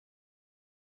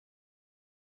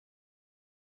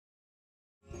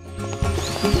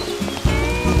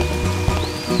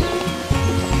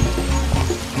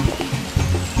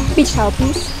Beach towel,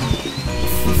 please.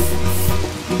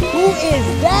 Who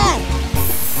is that?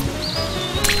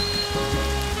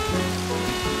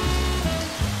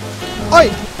 Oi!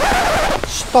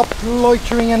 Stop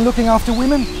loitering and looking after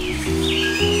women.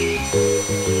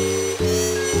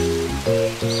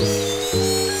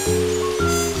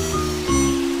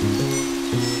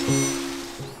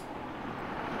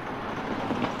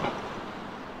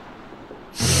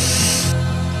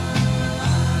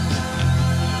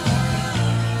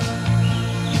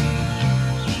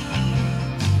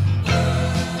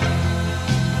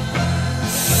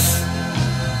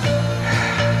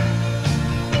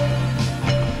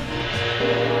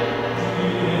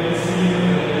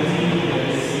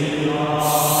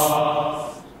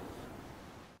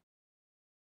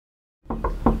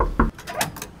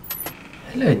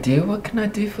 Hello dear, what can I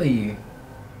do for you?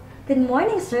 Good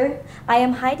morning, sir. I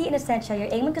am Heidi Innocentia, your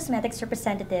Avon Cosmetics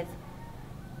representative.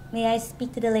 May I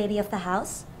speak to the lady of the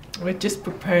house? We're just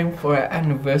preparing for our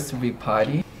anniversary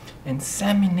party and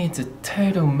Sammy needs a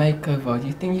total makeover. Do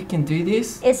you think you can do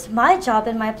this? It's my job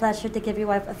and my pleasure to give your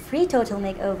wife a free total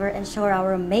makeover and show her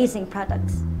our amazing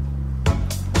products.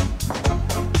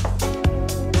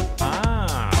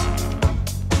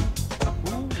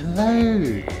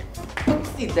 Hello.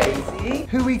 Daisy.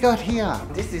 Who we got here?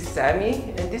 This is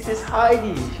Sammy and this is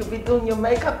Heidi. She'll be doing your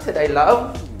makeup today,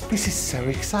 love. This is so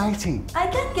exciting. I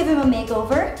can't give him a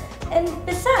makeover. And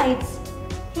besides,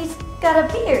 he's got a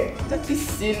beard. Don't be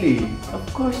silly.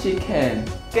 Of course you can.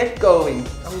 Get going.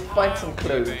 I will find some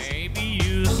clothes. Baby,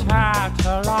 you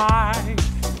satellite,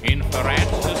 infrared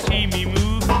to see me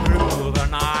move through the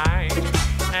night.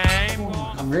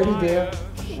 I'm ready, dear.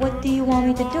 What do you want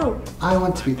me to do? I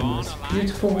want to be the most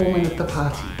beautiful woman at the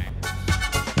party.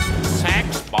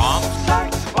 Sex bomb,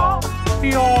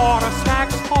 you're a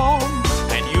sex bomb,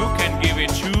 and you can give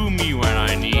it to me when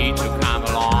I need to come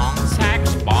along.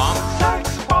 Sex bomb,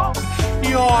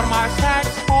 you're my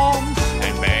sex bomb,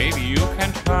 and baby you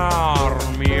can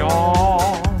turn me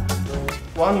on.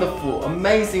 Wonderful,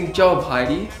 amazing job,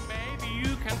 Heidi. Baby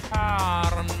you can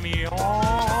turn me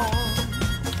on.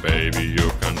 Baby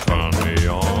you can turn me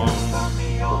on.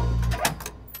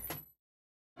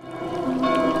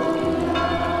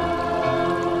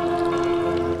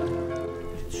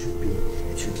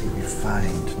 It should be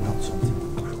refined, not something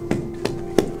crude.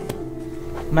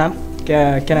 Ma'am,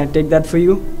 can I take that for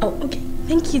you? Oh, okay.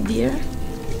 Thank you, dear.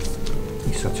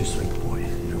 He's such a sweet boy,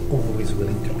 always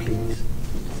willing to please.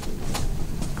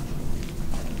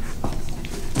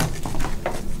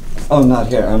 Oh, not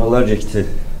here. I'm allergic to...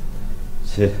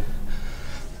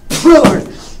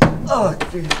 Oh,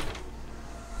 dear.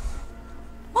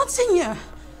 Monsignor,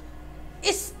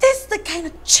 is this the kind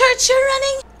of church you're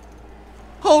running?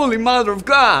 Holy Mother of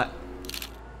God!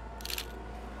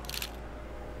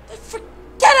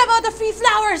 Forget about the free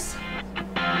flowers!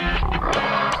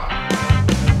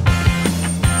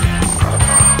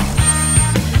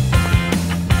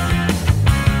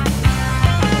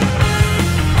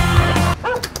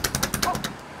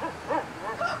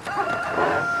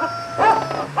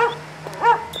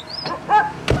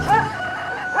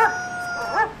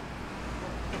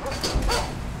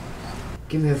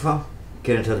 Give me your phone.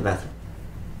 Get into the bathroom.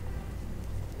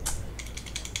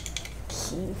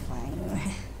 Okay, fine.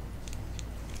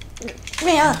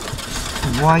 Rien.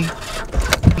 Why?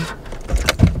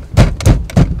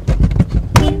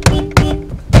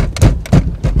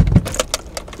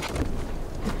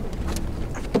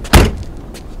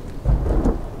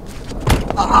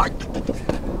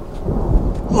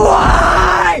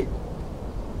 Why?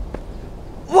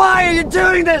 Why are you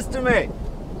doing this to me?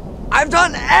 I've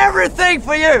done everything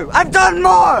for you! I've done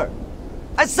more!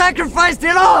 I sacrificed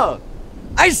it all!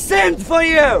 I sinned for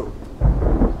you!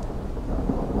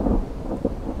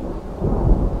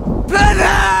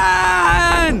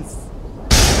 Penance!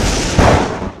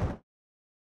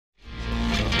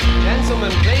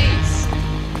 Gentlemen, please.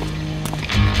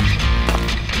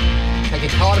 Take a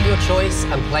card of your choice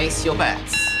and place your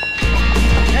bets.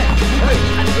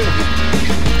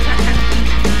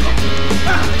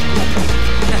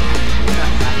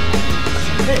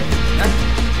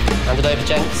 Hand it over,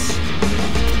 gents.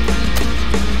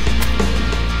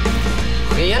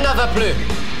 Rien ne va plus.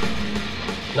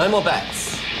 No more bets.